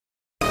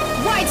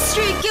white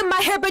streak in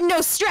my hair, but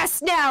no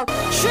stress now.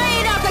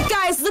 Train out, the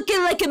guy's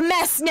looking like a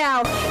mess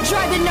now.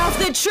 Driving off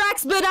the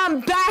tracks, but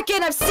I'm back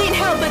and I've seen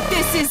hell, but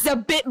this is a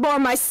bit more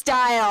my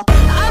style.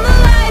 I'm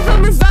alive,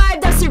 I'm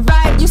revived, I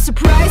survived. You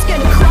surprised,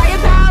 gonna cry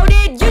about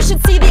it? You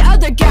should see the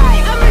other guy.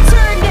 I'm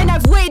returned and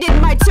I've waited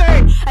my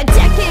turn. A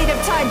decade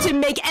of time to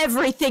make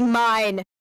everything mine.